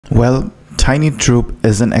Well, TinyTroupe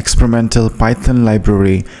is an experimental Python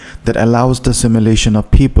library that allows the simulation of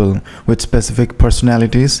people with specific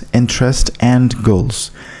personalities, interests, and goals.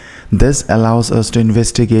 This allows us to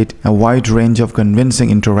investigate a wide range of convincing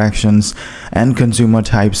interactions and consumer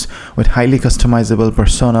types with highly customizable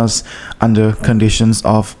personas under conditions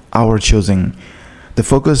of our choosing. The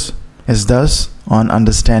focus is thus on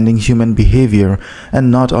understanding human behavior and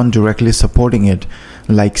not on directly supporting it,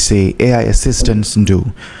 like say AI assistants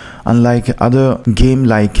do. Unlike other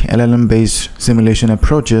game-like LLM-based simulation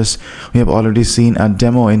approaches, we have already seen a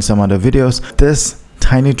demo in some other videos. This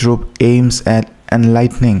TinyTroupe aims at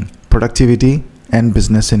enlightening productivity and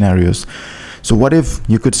business scenarios. So what if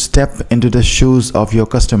you could step into the shoes of your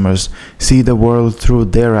customers, see the world through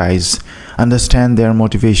their eyes, understand their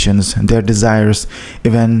motivations, their desires,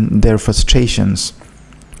 even their frustrations?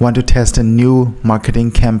 Want to test a new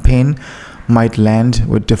marketing campaign? Might land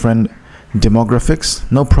with different demographics?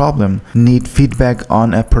 No problem. Need feedback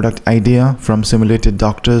on a product idea from simulated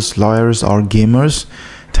doctors, lawyers, or gamers?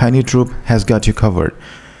 TinyTroupe has got you covered.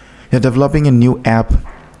 You're developing a new app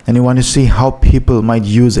and you want to see how people might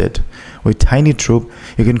use it. With TinyTroupe,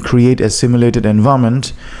 you can create a simulated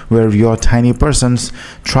environment where your TinyPersons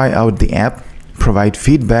try out the app, provide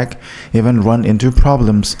feedback, even run into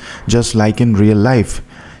problems, just like in real life.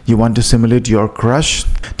 You want to simulate your crush?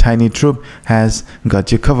 TinyTroupe has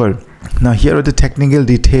got you covered. Now here are the technical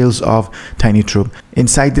details of TinyTroupe.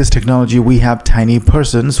 Inside this technology we have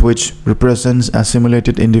TinyPersons, which represents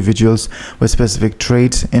simulated individuals with specific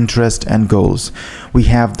traits, interests, and goals. We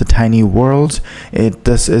have the TinyWorld.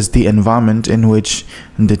 This is the environment in which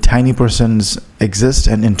the TinyPersons exist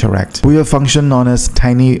and interact. We have a function known as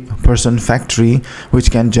TinyPersonFactory, which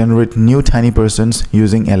can generate new TinyPersons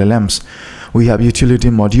using LLMs. We have utility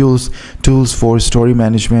modules, tools for story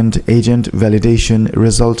management, agent validation,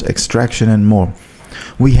 result extraction, and more.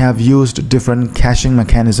 We have used different caching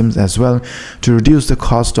mechanisms as well to reduce the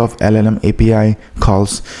cost of LLM API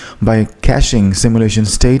calls by caching simulation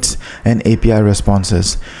states and API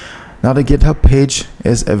responses. Now the GitHub page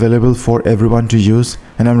is available for everyone to use,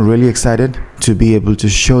 and I'm really excited to be able to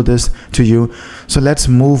show this to you. So let's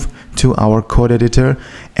move to our code editor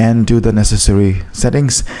and do the necessary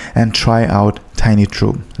settings and try out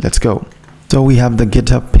TinyTroupe. Let's go. So we have the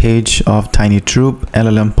GitHub page of TinyTroupe,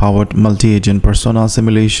 LLM powered multi-agent persona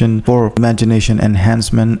simulation for imagination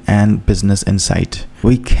enhancement and business insight.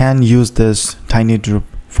 We can use this TinyTroupe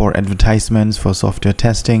for advertisements, for software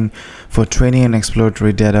testing, for training and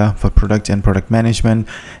exploratory data, for product and product management,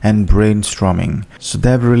 and brainstorming. So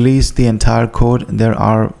they've released the entire code. There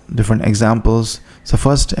are different examples. So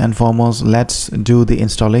first and foremost, let's do the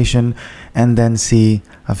installation and then see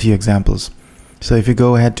a few examples. So if you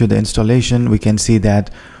go ahead to the installation, we can see that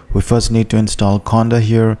we first need to install Conda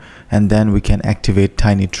here, and then we can activate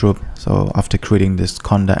TinyTroupe. So after creating this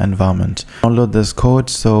Conda environment, download this code.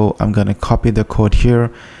 So I'm going to copy the code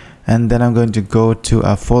here, and then I'm going to go to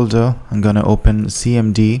a folder. I'm going to open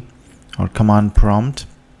cmd or command prompt,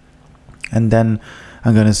 and then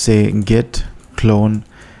I'm going to say git clone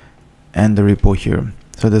and the repo here.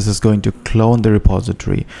 So this is going to clone the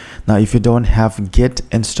repository. Now if you don't have git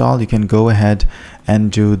install, you can go ahead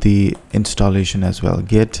and do the installation as well,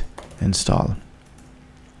 git install.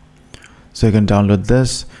 So you can download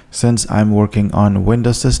this. Since I'm working on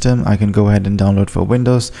Windows system, I can go ahead and download for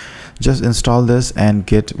Windows. Just install this and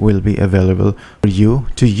git will be available for you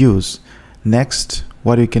to use. Next,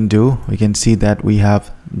 what you can do, we can see that we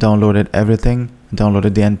have downloaded everything,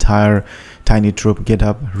 downloaded the entire TinyTroupe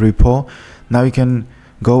GitHub repo. Now you can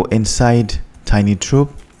go inside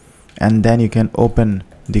TinyTroupe and then you can open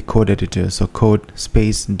the code editor. So code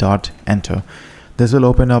space dot enter. This will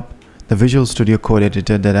open up the Visual Studio Code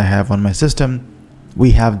editor that I have on my system.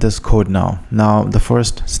 We have this code now. Now the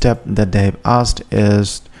first step that they have asked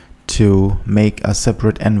is to make a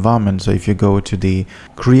separate environment. So if you go to the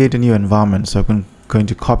create a new environment, so I'm going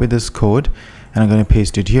to copy this code and I'm going to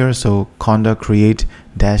paste it here. So Conda create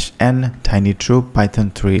 -n TinyTroupe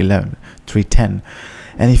Python 3.10.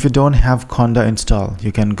 And if you don't have Conda installed,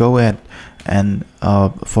 you can go ahead and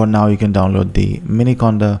for now you can download the mini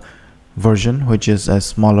Conda version, which is a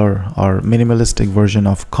smaller or minimalistic version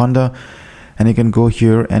of Conda. And you can go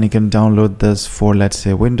here and you can download this for, let's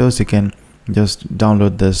say, Windows. You can just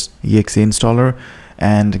download this exe installer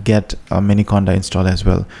and get a mini Conda install as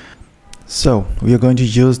well. So we are going to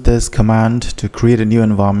use this command to create a new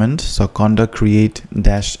environment. So Conda create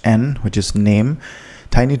 -n, which is name.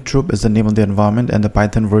 TinyTroupe is the name of the environment, and the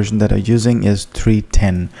Python version that I'm using is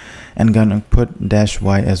 3.10, and gonna put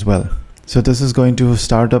 -y as well. So this is going to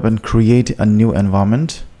start up and create a new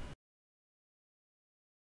environment.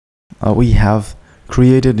 We have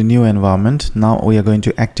created a new environment. Now we are going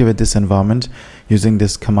to activate this environment using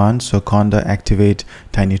this command. So conda activate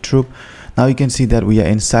TinyTroupe. Now you can see that we are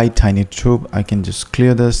inside TinyTroupe. I can just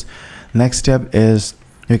clear this. Next step is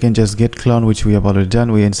you can just git clone, which we have already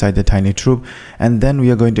done. We're inside the TinyTroupe, and then we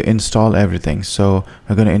are going to install everything. So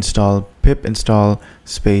we're going to install pip install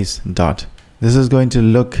space dot. This is going to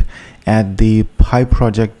look at the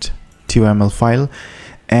PyProject.toml file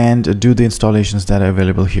and do the installations that are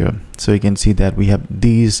available here. So you can see that we have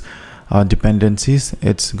these dependencies.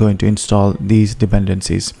 It's going to install these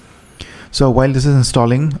dependencies. So while this is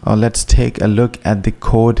installing, let's take a look at the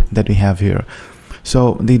code that we have here.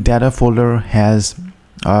 So the data folder has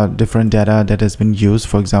different data that has been used.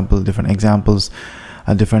 For example, different examples,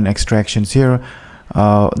 different extractions here.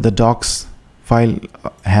 The docs file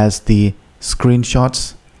has the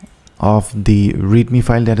screenshots of the readme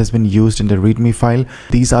file that has been used in the readme file.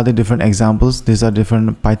 These are the different examples. These are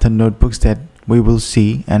different Python notebooks that we will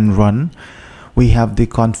see and run. We have the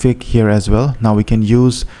config here as well. Now we can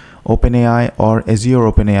use OpenAI or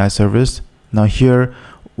Azure OpenAI service. Now here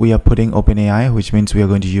we are putting OpenAI, which means we are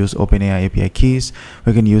going to use OpenAI API keys.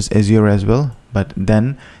 We can use Azure as well, but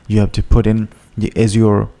then you have to put in the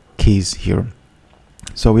Azure keys here.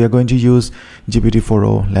 So we are going to use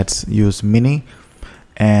GPT-4o. Let's use mini,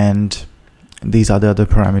 and these are the other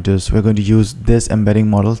parameters. We're going to use this embedding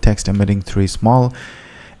model, text embedding 3 small,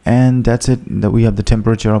 and that's it. That we have the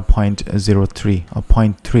temperature of 0.03 or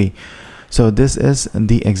 0.3. So this is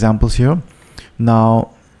the examples here.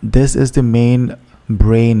 Now this is the main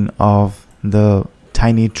brain of the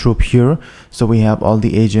TinyTroupe here. So we have all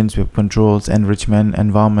the agents, we have controls, enrichment,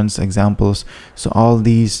 environments, examples, so all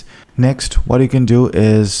these. Next, what you can do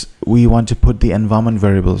is we want to put the environment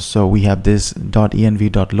variables. So we have this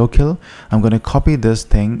 .env.local. I'm going to copy this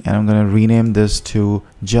thing and I'm going to rename this to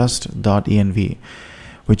just .env,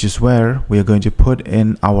 which is where we are going to put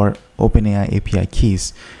in our OpenAI API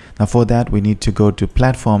keys. Now for that, we need to go to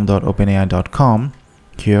platform.openai.com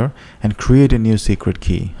here and create a new secret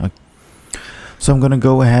key. Okay. So I'm going to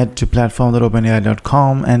go ahead to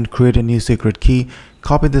platform.openai.com and create a new secret key,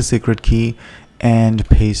 copy the secret key and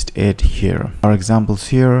paste it here. Our examples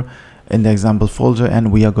here in the example folder,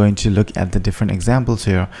 and we are going to look at the different examples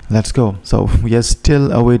here. Let's go. So we are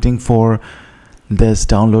still awaiting for this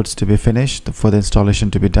downloads to be finished, for the installation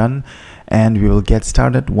to be done, and we will get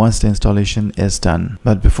started once the installation is done.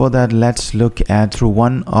 But before that, let's look at through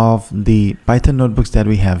one of the Python notebooks that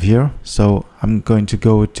we have here. So I'm going to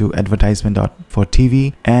go to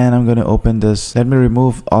advertisement.for.tv and I'm going to open this. Let me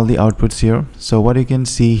remove all the outputs here. So what you can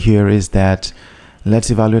see here is that let's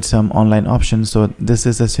evaluate some online options. So this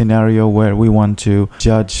is a scenario where we want to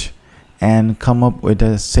judge and come up with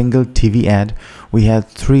a single TV ad. We have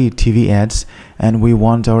 3 TV ads and we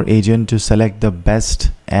want our agent to select the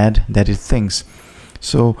best ad that it thinks.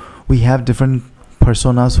 So we have different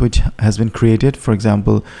personas which has been created. For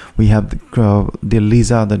example, we have the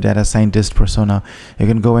Lisa, the data scientist persona. You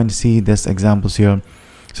can go and see this examples here.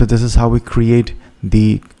 So this is how we create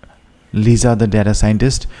the Lisa, the data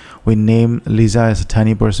scientist. We name Lisa as a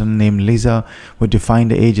tiny person named Lisa. We define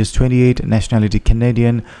the age is 28, nationality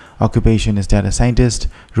Canadian, occupation is data scientist,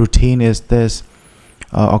 routine is this,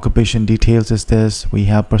 occupation details is this. We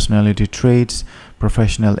have personality traits,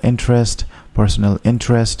 professional interest, personal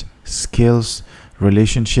interest, skills,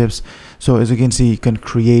 relationships. So as you can see, you can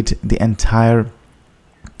create the entire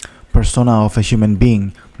persona of a human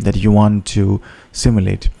being that you want to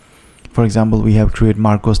simulate. For example, we have created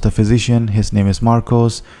Marcos the physician. His name is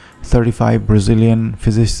Marcos, 35, Brazilian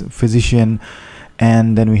physician.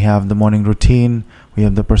 And then we have the morning routine. We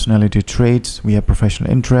have the personality traits. We have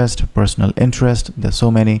professional interest, personal interest. There's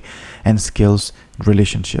so many, and skills,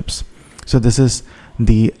 relationships. So this is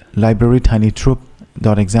the library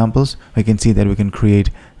TinyTroupe.examples. We can see that we can create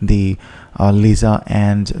the Lisa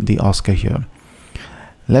and the Oscar here.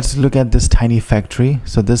 Let's look at this TinyFactory.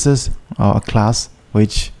 So this is a class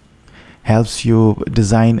which helps you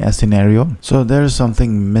design a scenario. So there's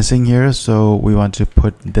something missing here, so we want to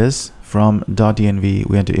put this from .env. We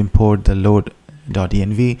want to import the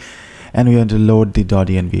load.env and we want to load the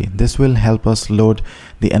 .env. This will help us load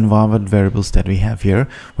the environment variables that we have here,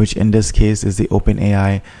 which in this case is the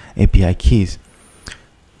OpenAI API keys.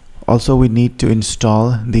 Also, we need to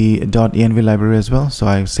install the .env library as well. So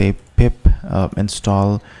I say pip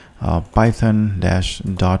install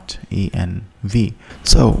python-.env.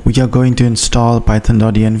 So we are going to install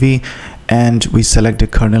python.env and we select the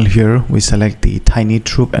kernel here. We select the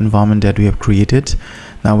TinyTroupe environment that we have created.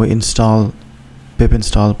 Now we install pip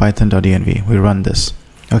install python.env. We run this.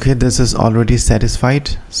 Okay, this is already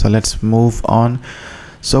satisfied. So let's move on.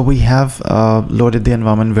 So we have loaded the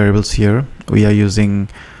environment variables here. We are using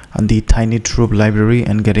the TinyTroupe library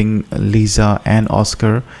and getting Lisa and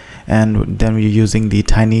Oscar, and then we're using the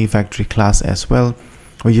TinyFactory class as well.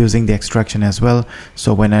 We're using the extraction as well.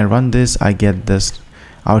 So when I run this, I get this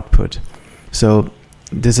output. So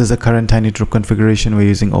this is the current TinyTroupe configuration. We're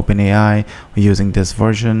using OpenAI. We're using this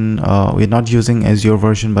version. We're not using Azure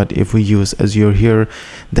version, but if we use Azure here,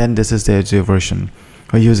 then this is the Azure version.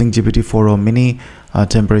 We're using GPT-4o mini.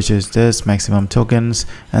 Temperature is this, maximum tokens,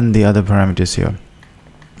 and the other parameters here.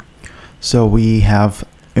 So we have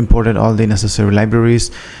imported all the necessary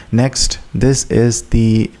libraries. Next, this is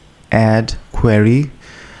the ad query.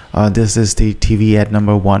 This is the TV ad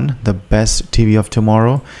number 1, the best TV of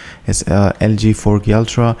tomorrow is LG 4K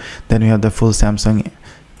Ultra. Then we have the full Samsung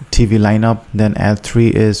TV lineup. Then ad 3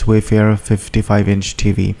 is Wayfair 55-inch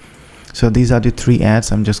TV. So these are the 3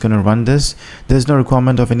 ads. I'm just going to run this. There's no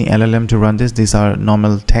requirement of any LLM to run this. These are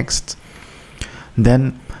normal texts.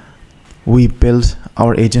 Then we build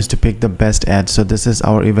our agents to pick the best ad. So this is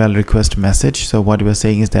our eval request message. So what we're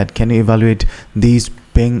saying is that, can you evaluate these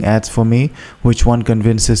Bing ads for me? Which one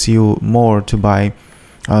convinces you more to buy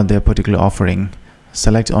their particular offering?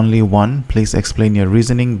 Select only one. Please explain your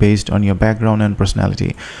reasoning based on your background and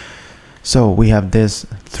personality. So we have this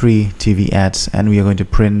 3 TV ads, and we are going to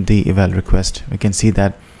print the eval request. We can see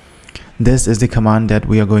that this is the command that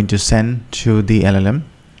we are going to send to the LLM,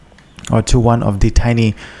 or to one of the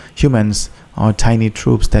tiny humans or tiny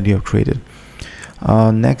troops that you have created.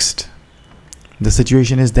 Next, the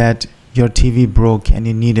situation is that your TV broke and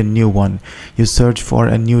you need a new one. You search for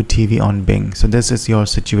a new TV on Bing. So this is your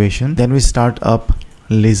situation. Then we start up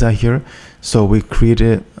Lisa here. So we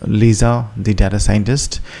created Lisa, the data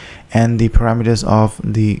scientist, and the parameters of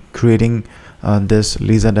the creating this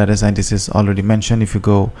Lisa data scientist is already mentioned. If you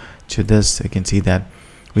go to this, you can see that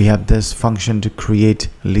we have this function to create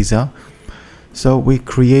Lisa. So we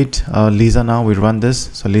create Lisa now. We run this.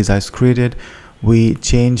 So Lisa is created. We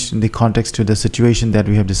change the context to the situation that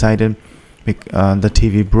we have decided. The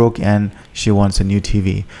TV broke and she wants a new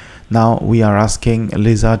TV. Now we are asking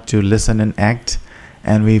Lisa to listen and act,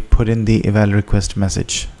 and we put in the eval request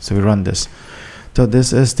message. So we run this. So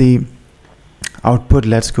this is the output.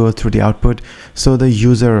 Let's go through the output. So the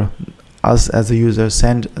user, us as a user,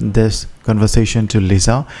 send this conversation to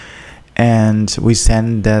Lisa, and we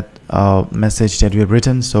send that message that we have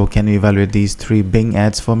written. So can you evaluate these 3 Bing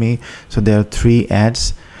ads for me? So there are 3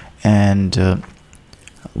 ads, and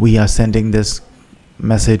we are sending this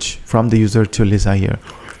message from the user to Lisa here.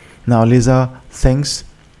 Now Lisa thinks,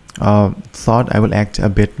 thought I will act a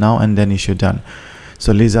bit now and then issue done.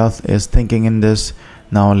 So Lisa is thinking in this.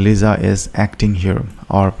 Now Lisa is acting here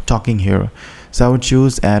or talking here. So I would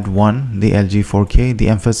choose ad 1, the LG 4K, the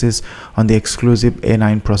emphasis on the exclusive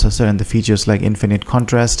A9 processor and the features like infinite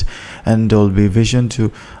contrast and Dolby Vision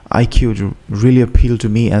to IQ to really appeal to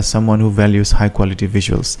me as someone who values high quality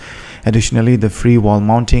visuals. Additionally, the free wall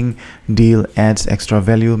mounting deal adds extra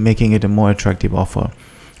value, making it a more attractive offer.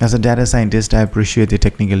 As a data scientist, I appreciate the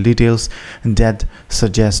technical details that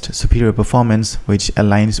suggest superior performance, which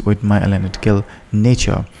aligns with my analytical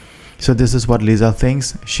nature. So this is what Lisa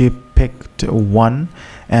thinks. She picked 1,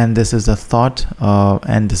 and this is a thought,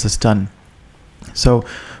 and this is done. So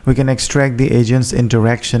we can extract the agent's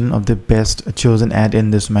interaction of the best chosen ad in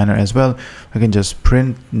this manner as well. We can just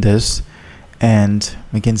print this, and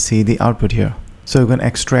we can see the output here. So you can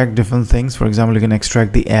extract different things. For example, you can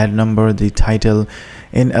extract the ad number, the title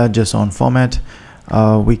in a JSON format.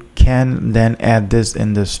 We can then add this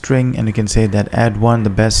in the string, and you can say that ad 1, the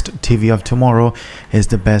best TV of tomorrow, is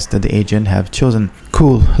the best that the agent have chosen.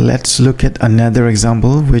 Cool. Let's look at another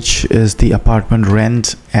example, which is the apartment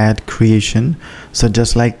rent ad creation. So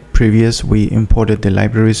just like previous, we imported the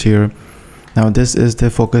libraries here. Now this is the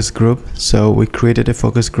focus group. So we created a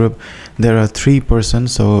focus group. There are 3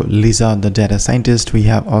 persons. So Lisa, the data scientist, we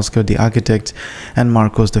have Oscar, the architect, and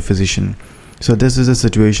Marcos, the physician. So this is a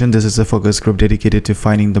situation. This is a focus group dedicated to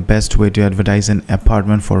finding the best way to advertise an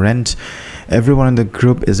apartment for rent. Everyone in the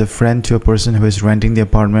group is a friend to a person who is renting the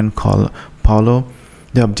apartment called Paulo.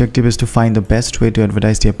 The objective is to find the best way to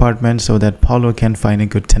advertise the apartment so that Paulo can find a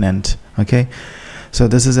good tenant. Okay, so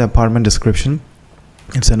this is the apartment description.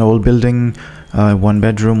 It's an old building, 1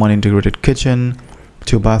 bedroom, 1 integrated kitchen,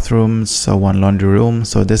 2 bathrooms, 1 laundry room.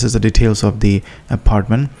 So this is the details of the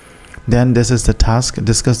apartment. Then this is the task.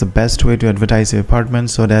 Discuss the best way to advertise the apartment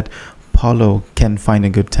so that Paulo can find a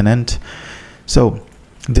good tenant. So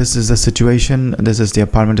this is the situation. This is the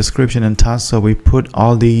apartment description and task. So we put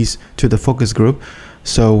all these to the focus group.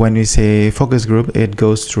 So when we say focus group, it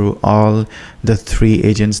goes through all the 3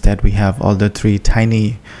 agents that we have, all the 3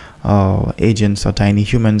 tiny agents or tiny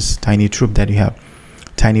humans, TinyTroupe that you have,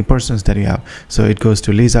 TinyPersons that you have. So it goes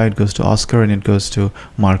to Lisa, it goes to Oscar, and it goes to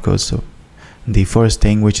Marcos. So the first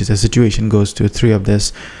thing, which is a situation, goes to 3 of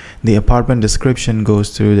this. The apartment description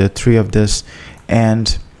goes to the 3 of this,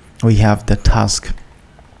 and we have the task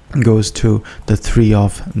goes to the 3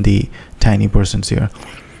 of the TinyPersons here.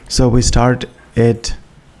 So we start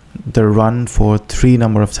the run for 3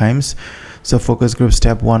 number of times. So focus group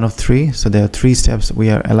step 1 of 3. So there are 3 steps we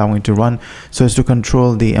are allowing to run, so as to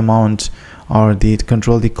control the amount or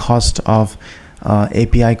control the cost of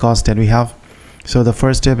API cost that we have. So the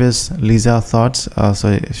first step is Lisa thoughts.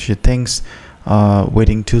 So she thinks,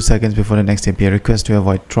 waiting 2 seconds before the next API request to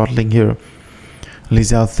avoid throttling here.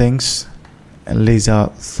 Lisa thinks,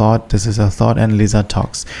 Lisa thought, this is a thought, and Lisa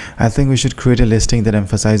talks. I think we should create a listing that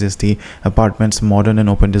emphasizes the apartment's modern and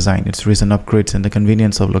open design, its recent upgrades, and the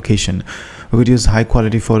convenience of location. We could use high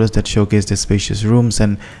quality photos that showcase the spacious rooms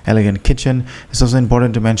and elegant kitchen. It's also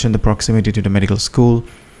important to mention the proximity to the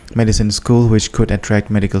medicine school, which could attract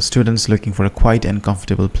medical students looking for a quiet and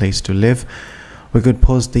comfortable place to live. We could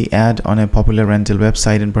post the ad on a popular rental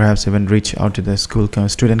website and perhaps even reach out to the school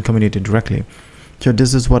student community directly. So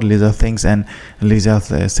this is what Lisa thinks, and Lisa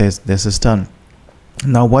says this is done.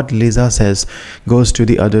 Now what Lisa says goes to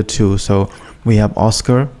the other 2. So we have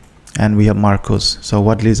Oscar and we have Marcos. So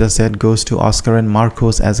what Lisa said goes to Oscar and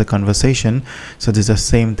Marcos as a conversation. So this is the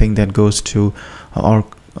same thing that goes to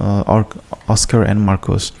Oscar and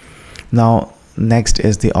Marcos. Now next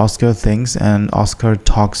is the Oscar thinks and Oscar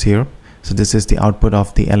talks here. So this is the output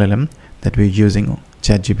of the LLM that we're using,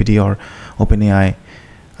 ChatGPT or OpenAI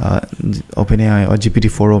or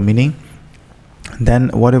GPT-4o mini. Then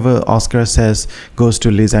whatever Oscar says goes to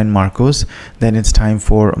Lisa and Marcos. Then it's time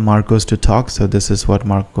for Marcos to talk. So this is what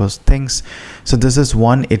Marcos thinks. So this is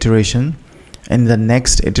one iteration. In the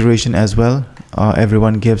next iteration as well,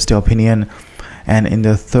 everyone gives the opinion, and in the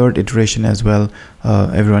 3rd iteration as well,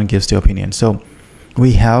 everyone gives the opinion. So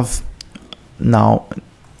we have now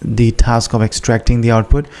the task of extracting the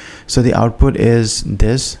output. So the output is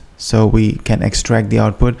this. So we can extract the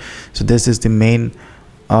output. So this is the main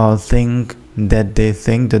thing that they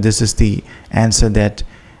think that this is the answer that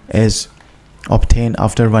is obtained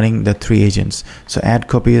after running the 3 agents. So add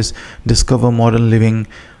copy is discover modern living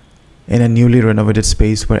in a newly renovated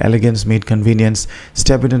space where elegance meets convenience.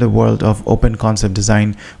 Step into the world of open concept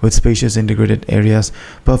design with spacious integrated areas,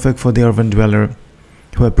 perfect for the urban dweller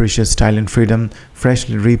who appreciates style and freedom.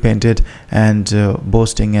 Freshly repainted and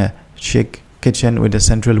boasting a chic kitchen with a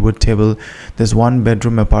central wood table. This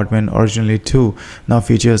 1-bedroom apartment, originally 2, now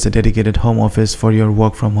features a dedicated home office for your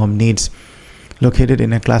work from home needs. Located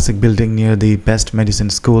in a classic building near the best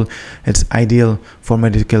medicine school, it's ideal for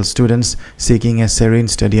medical students seeking a serene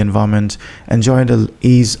study environment. Enjoy the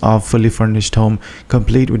ease of fully furnished home,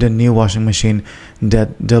 complete with a new washing machine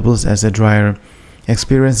that doubles as a dryer.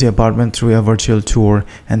 Experience the apartment through a virtual tour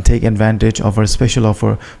and take advantage of our special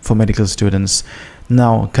offer for medical students.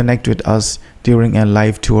 Now connect with us during a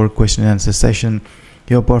live tour question and answer session.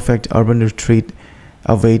 Your perfect urban retreat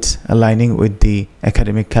awaits, aligning with the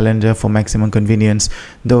academic calendar for maximum convenience.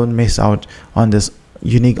 Don't miss out on this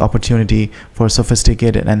unique opportunity for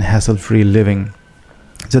sophisticated and hassle-free living.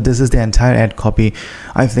 So this is the entire ad copy.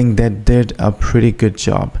 I think they did a pretty good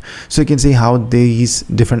job. So you can see how these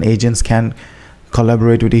different agents can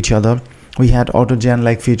collaborate with each other. We had autogen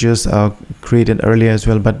like features created earlier as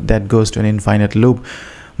well, but that goes to an infinite loop.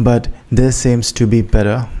 But this seems to be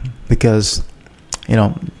better because, you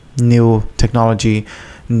know, new technology,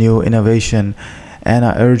 new innovation. And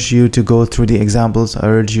I urge you to go through the examples. I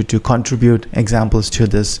urge you to contribute examples to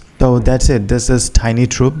this. So that's it. This is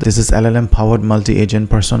TinyTroupe. This is LLM powered multi-agent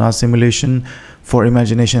persona simulation for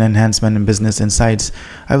imagination enhancement and business insights.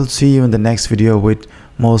 I will see you in the next video with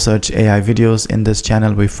more such AI videos. In this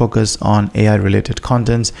channel, we focus on AI related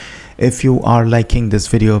contents. If you are liking this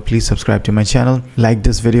video, please subscribe to my channel, like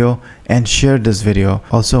this video, and share this video.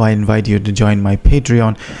 Also, I invite you to join my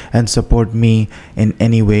Patreon and support me in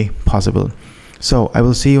any way possible. So I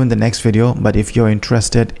will see you in the next video. But if you're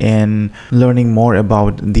interested in learning more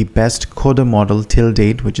about the best coder model till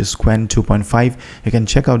date, which is Qwen 2.5, you can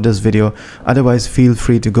check out this video. Otherwise, feel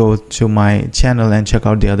free to go to my channel and check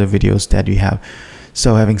out the other videos that we have.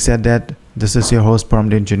 So having said that, this is your host,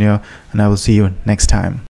 Prompt Engineer, and I will see you next time.